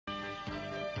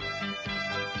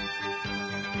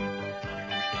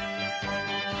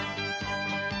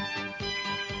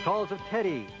Calls of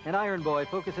Teddy and Iron Boy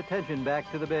focus attention back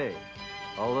to the bay.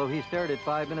 Although he started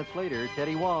 5 minutes later,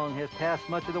 Teddy Wong has passed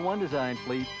much of the One Design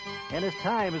fleet, and his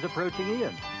time is approaching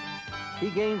Ian.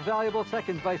 He gains valuable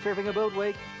seconds by serving a boat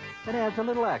wake and adds a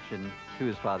little action to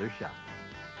his father's shot.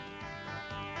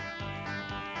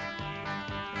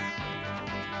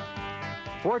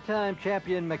 Four-time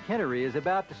champion McHenry is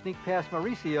about to sneak past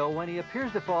Mauricio when he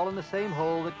appears to fall in the same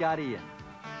hole that got Ian.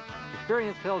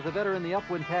 Experience tells the veteran the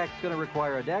upwind tack is going to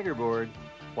require a dagger board,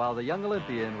 while the young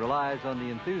Olympian relies on the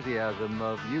enthusiasm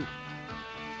of youth.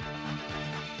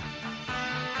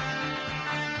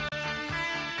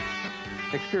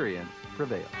 Experience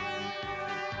prevails.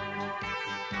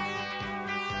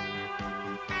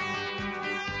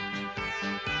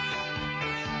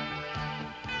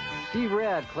 Steve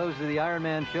Radd closes the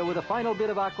Ironman show with a final bit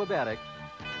of aquabatics.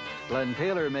 Glenn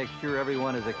Taylor makes sure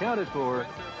everyone is accounted for,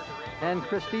 and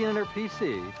Christine and her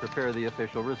PC prepare the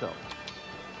official results.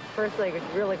 First leg was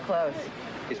really close.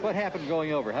 What happened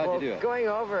going over? How'd you do it? Going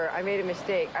over, I made a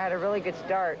mistake. I had a really good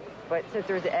start, but since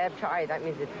there was an ebb tide, that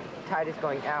means the tide is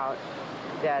going out.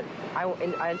 That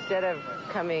instead of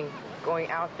going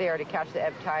out there to catch the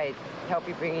ebb tide, help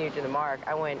you bring you to the mark,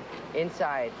 I went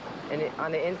inside. And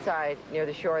on the inside, near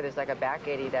the shore, there's like a back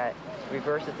eddy that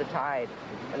reverses the tide.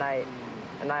 And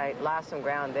I lost some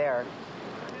ground there.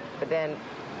 But then,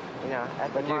 you know,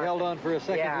 at the But you held on for a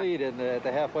second lead at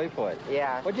the halfway point.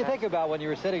 Yeah. What'd you think about when you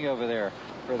were sitting over there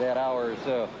for that hour or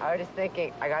so? I was just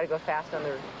thinking, I got to go fast on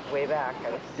the way back.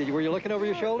 Were you looking over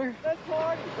your shoulder?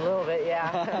 A little bit,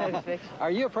 yeah.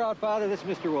 Are you a proud father? This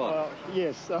is Mr. Wong.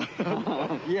 Yes.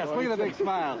 Yes, look at the big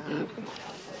smile.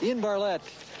 Ian Barlett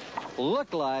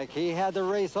looked like he had the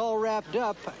race all wrapped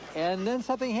up, and then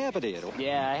something happened to you.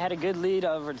 Yeah, I had a good lead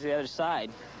over to the other side,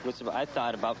 which I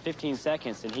thought about 15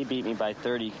 seconds, and he beat me by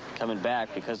 30 coming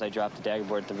back because I dropped the dagger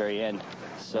board at the very end.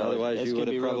 So otherwise you would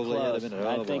have probably had him in it.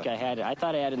 I think I had it. I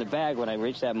thought I had it in the bag when I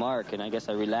reached that mark, and I guess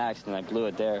I relaxed and I blew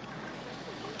it there.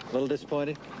 A little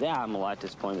disappointed? Yeah, I'm a lot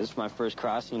disappointed. This is my first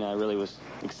crossing. I really was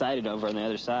excited over on the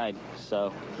other side.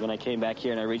 So when I came back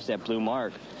here and I reached that blue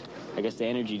mark, I guess the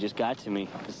energy just got to me,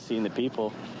 just seeing the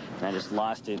people, and I just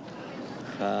lost it.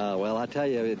 Well, I'll tell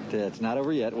you, it's not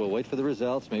over yet. We'll wait for the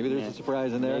results. Maybe there's a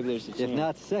surprise in there. Maybe there's a chance. If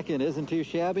not, second isn't too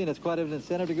shabby, and it's quite an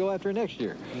incentive to go after next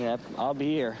year. Yep, I'll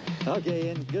be here. Okay,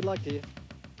 Ian, good luck to you.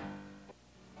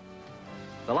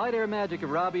 The light air magic of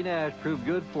Robbie Nash proved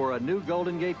good for a new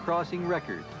Golden Gate crossing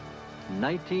record.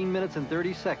 19 minutes and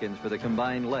 30 seconds for the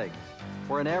combined legs,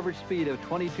 for an average speed of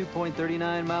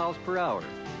 22.39 miles per hour.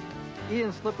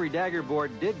 Ian's slippery dagger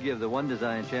board did give the One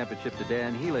Design Championship to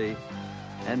Dan Healy,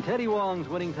 and Teddy Wong's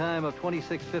winning time of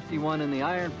 26:51 in the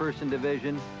Iron Person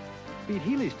division beat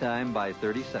Healy's time by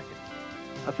 30 seconds.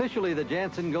 Officially, the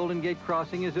Jansen Golden Gate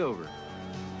crossing is over.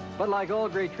 But like all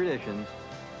great traditions,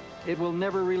 it will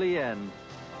never really end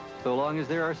so long as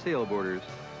there are sailboarders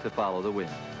to follow the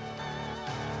wind.